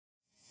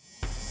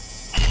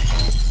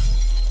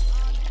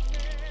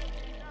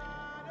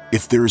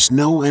If there is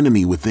no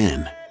enemy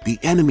within, the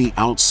enemy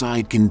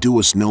outside can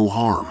do us no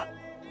harm.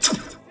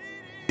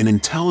 An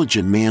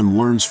intelligent man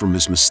learns from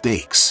his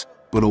mistakes,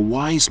 but a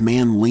wise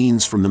man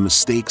leans from the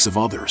mistakes of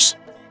others.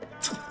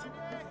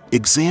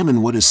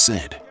 Examine what is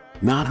said,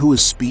 not who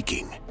is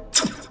speaking.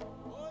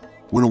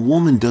 When a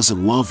woman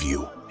doesn't love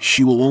you,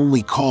 she will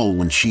only call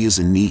when she is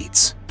in need.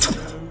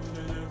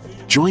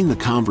 Join the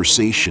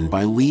conversation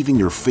by leaving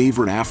your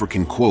favorite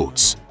African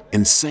quotes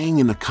and saying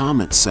in the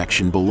comment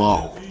section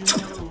below.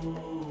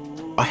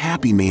 A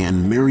happy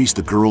man marries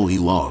the girl he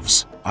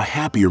loves. A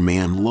happier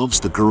man loves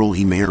the girl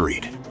he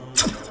married.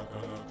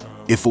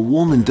 If a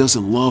woman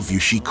doesn't love you,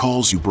 she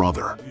calls you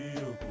brother.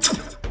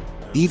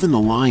 Even the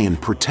lion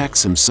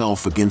protects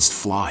himself against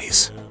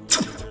flies.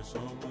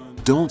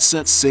 Don't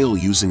set sail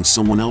using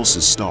someone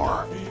else's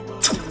star.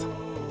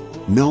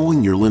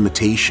 Knowing your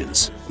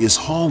limitations is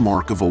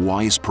hallmark of a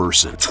wise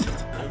person.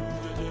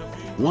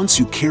 Once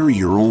you carry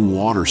your own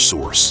water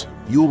source,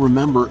 you'll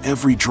remember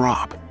every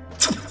drop.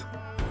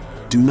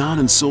 Do not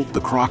insult the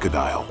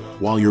crocodile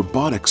while your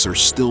buttocks are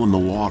still in the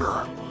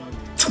water.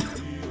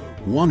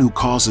 One who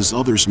causes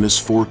others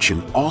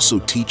misfortune also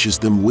teaches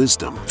them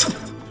wisdom.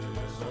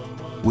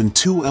 When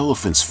two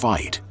elephants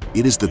fight,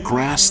 it is the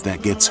grass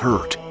that gets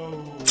hurt.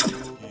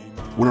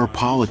 When our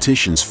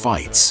politicians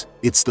fights,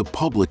 it's the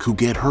public who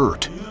get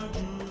hurt.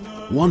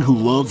 One who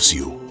loves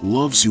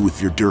you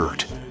with your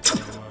dirt.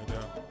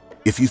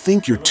 If you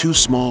think you're too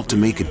small to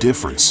make a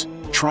difference,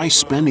 try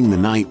spending the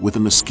night with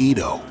a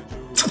mosquito.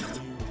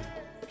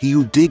 He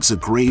who digs a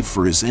grave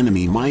for his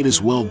enemy might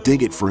as well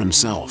dig it for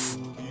himself.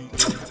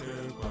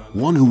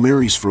 One who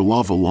marries for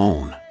love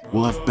alone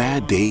will have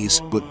bad days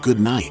but good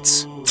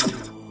nights.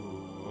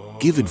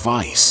 Give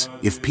advice.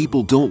 If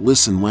people don't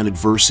listen, let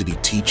adversity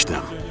teach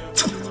them.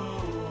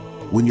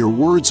 When your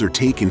words are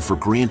taken for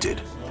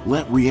granted,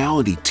 let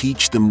reality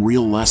teach them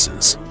real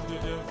lessons.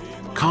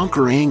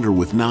 Conquer anger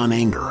with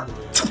non-anger.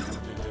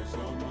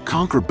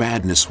 Conquer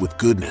badness with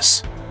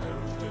goodness.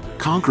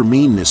 Conquer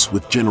meanness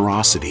with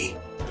generosity.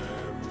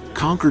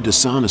 Conquer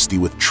dishonesty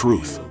with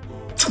truth.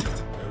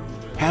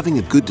 Having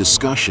a good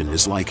discussion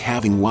is like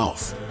having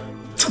wealth.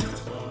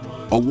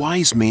 A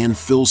wise man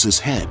fills his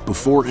head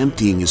before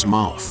emptying his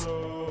mouth.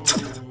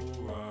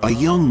 A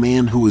young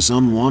man who is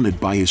unwanted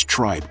by his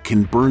tribe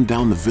can burn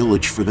down the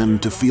village for them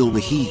to feel the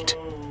heat.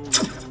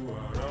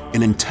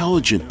 An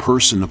intelligent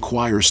person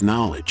acquires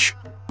knowledge,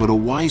 but a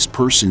wise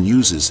person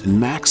uses and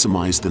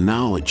maximizes the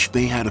knowledge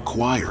they had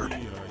acquired.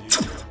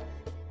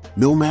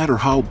 No matter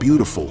how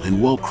beautiful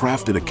and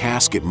well-crafted a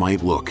casket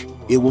might look,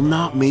 it will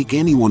not make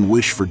anyone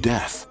wish for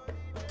death.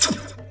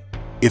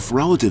 If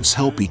relatives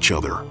help each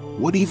other,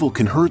 what evil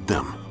can hurt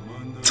them?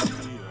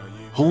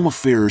 Home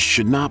affairs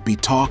should not be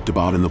talked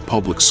about in the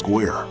public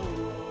square.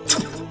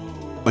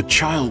 A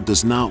child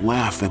does not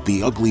laugh at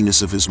the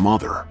ugliness of his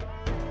mother.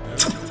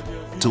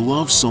 To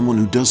love someone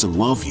who doesn't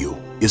love you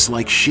is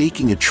like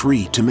shaking a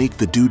tree to make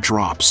the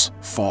dewdrops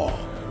fall.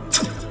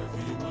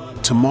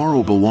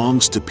 Tomorrow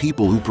belongs to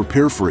people who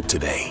prepare for it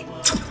today.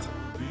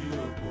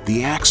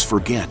 The axe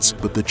forgets,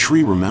 but the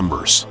tree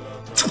remembers.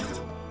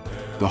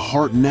 The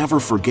heart never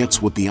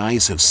forgets what the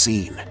eyes have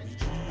seen.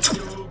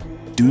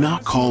 Do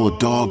not call a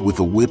dog with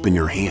a whip in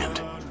your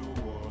hand.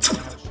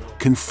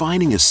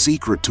 Confining a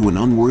secret to an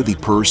unworthy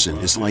person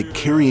is like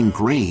carrying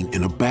grain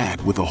in a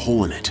bag with a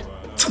hole in it.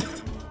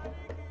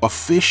 A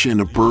fish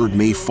and a bird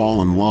may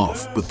fall in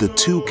love, but the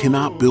two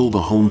cannot build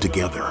a home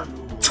together.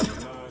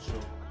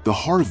 The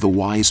heart of the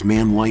wise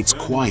man lights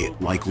quiet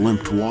like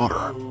limped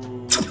water.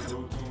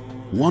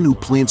 One who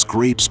plants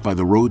grapes by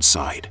the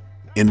roadside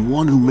and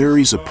one who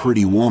marries a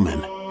pretty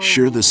woman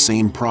share the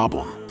same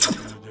problem.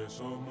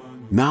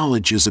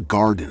 Knowledge is a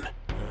garden.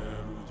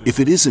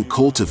 If it isn't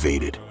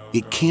cultivated,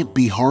 it can't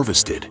be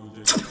harvested.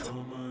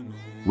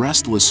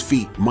 Restless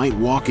feet might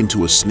walk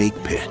into a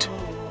snake pit.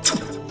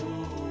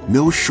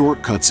 No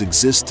shortcuts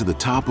exist to the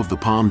top of the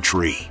palm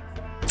tree.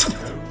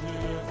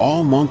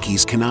 All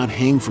monkeys cannot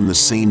hang from the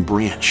same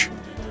branch.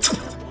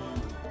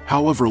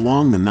 However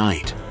long the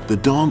night, the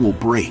dawn will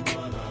break.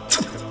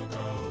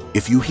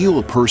 If you heal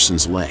a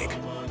person's leg,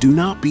 do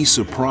not be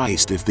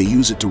surprised if they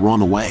use it to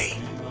run away.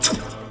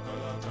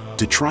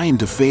 To try and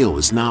to fail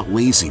is not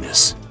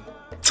laziness.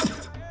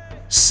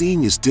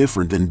 Seeing is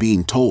different than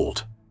being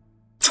told.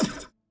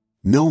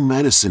 No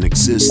medicine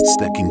exists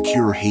that can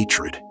cure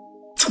hatred.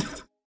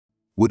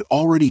 Wood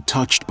already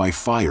touched by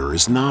fire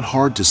is not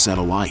hard to set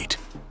alight.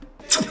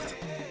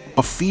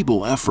 A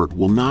feeble effort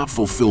will not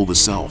fulfill the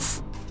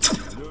self.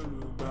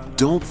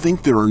 Don't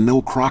think there are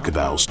no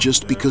crocodiles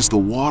just because the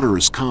water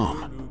is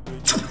calm.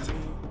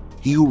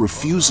 He who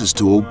refuses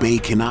to obey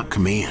cannot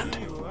command.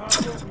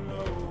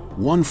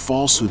 One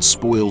falsehood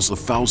spoils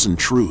 1,000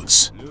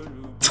 truths.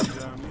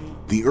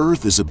 The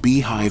earth is a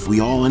beehive, we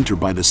all enter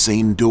by the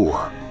same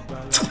door.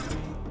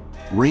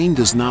 Rain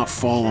does not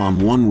fall on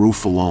one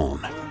roof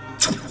alone.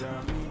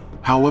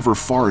 However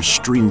far a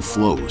stream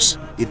flows,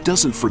 it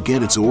doesn't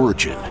forget its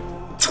origin.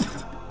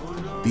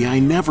 The eye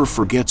never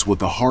forgets what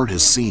the heart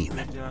has seen.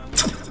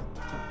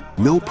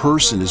 No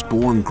person is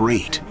born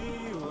great.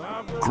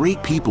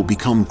 Great people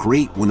become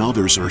great when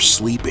others are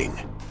sleeping.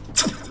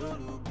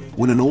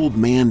 When an old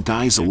man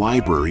dies, a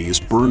library is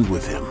burned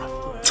with him.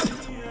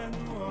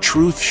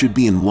 Truth should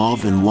be in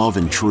love and love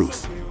in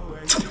truth.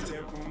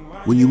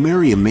 When you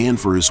marry a man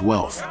for his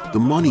wealth, the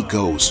money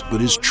goes, but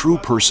his true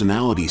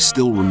personality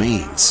still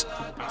remains.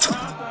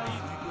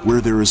 Where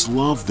there is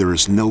love, there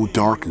is no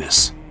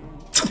darkness.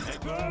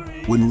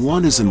 When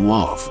one is in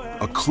love,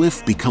 a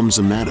cliff becomes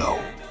a meadow.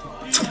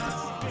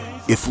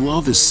 If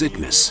love is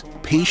sickness,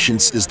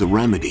 patience is the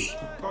remedy.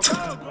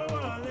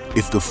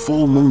 If the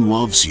full moon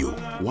loves you,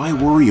 why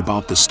worry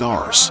about the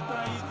stars?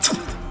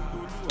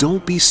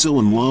 Don't be so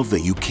in love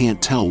that you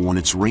can't tell when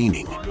it's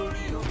raining.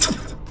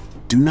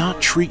 Do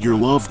not treat your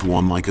loved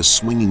one like a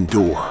swinging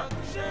door.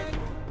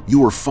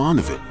 You are fond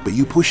of it, but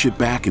you push it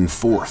back and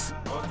forth.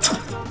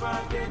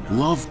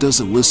 Love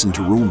doesn't listen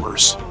to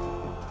rumors.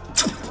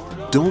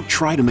 Don't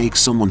try to make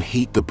someone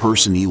hate the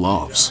person he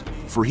loves,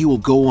 for he will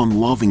go on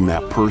loving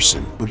that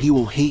person, but he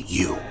will hate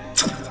you.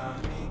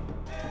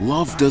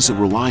 Love doesn't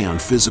rely on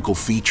physical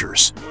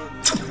features.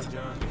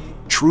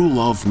 True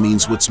love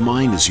means what's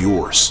mine is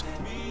yours.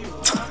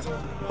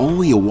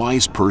 Only a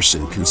wise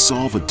person can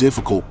solve a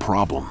difficult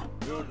problem.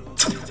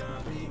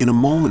 In a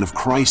moment of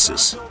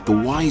crisis, the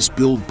wise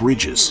build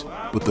bridges,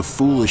 but the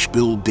foolish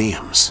build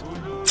dams.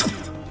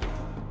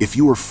 If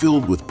you are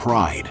filled with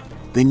pride,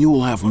 then you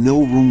will have no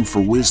room for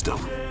wisdom.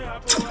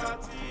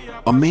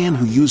 A man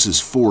who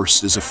uses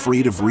force is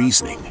afraid of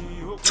reasoning.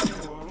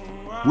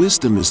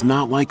 Wisdom is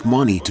not like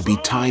money to be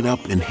tied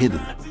up and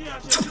hidden.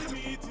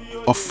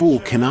 A fool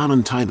cannot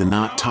untie the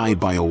knot tied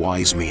by a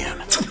wise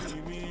man.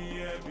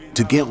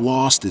 To get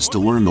lost is to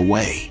learn the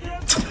way.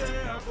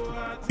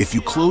 If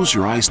you close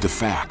your eyes to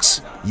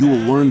facts, you will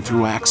learn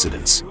through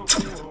accidents.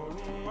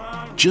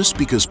 Just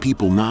because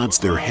people nods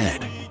their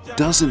head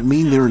doesn't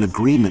mean they're in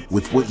agreement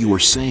with what you are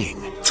saying.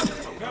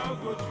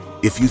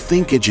 If you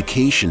think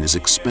education is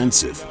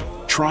expensive,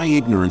 try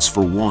ignorance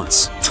for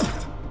once.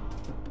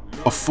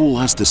 A fool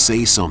has to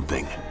say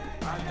something.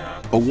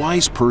 A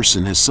wise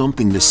person has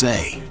something to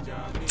say.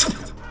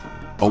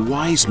 A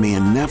wise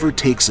man never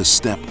takes a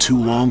step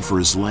too long for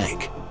his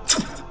leg.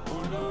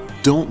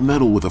 Don't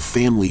meddle with a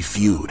family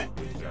feud.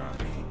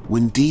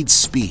 When deeds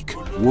speak,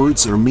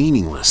 words are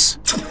meaningless.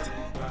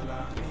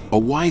 A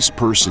wise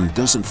person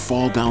doesn't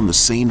fall down the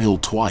same hill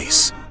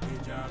twice.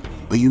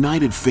 A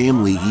united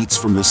family eats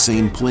from the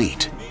same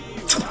plate.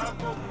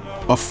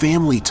 A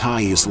family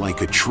tie is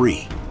like a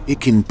tree. It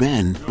can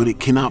bend, but it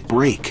cannot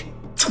break.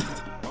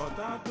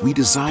 We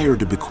desire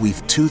to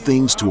bequeath two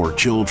things to our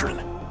children.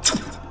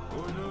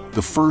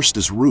 The first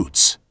is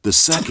roots, the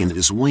second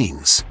is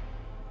wings.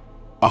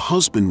 A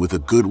husband with a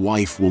good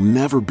wife will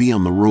never be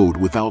on the road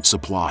without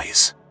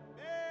supplies.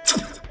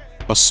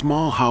 A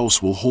small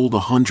house will hold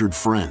 100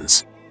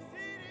 friends.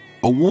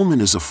 A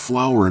woman is a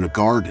flower in a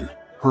garden.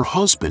 Her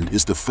husband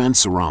is the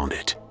fence around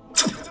it.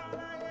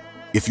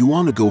 If you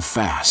want to go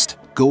fast,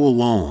 go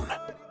alone.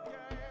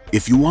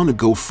 If you want to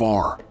go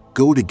far,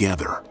 go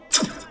together.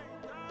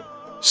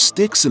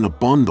 Sticks in a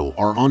bundle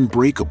are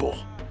unbreakable.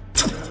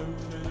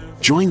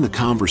 Join the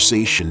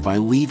conversation by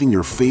leaving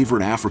your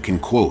favorite African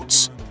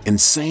quotes and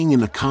saying in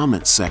the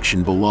comment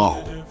section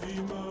below.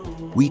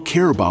 We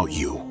care about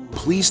you.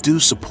 Please do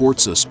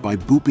support us by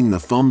booping the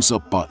thumbs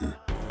up button,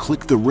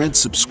 click the red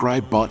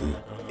subscribe button,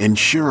 and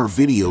share our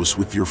videos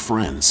with your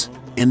friends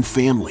and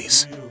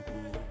families.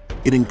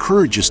 It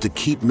encourages us to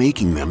keep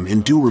making them,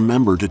 and do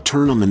remember to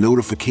turn on the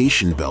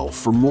notification bell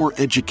for more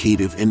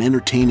educative and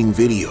entertaining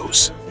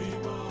videos.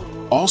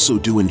 Also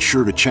do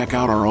ensure to check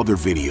out our other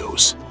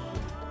videos.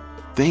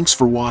 Thanks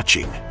for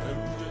watching.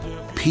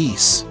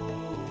 Peace.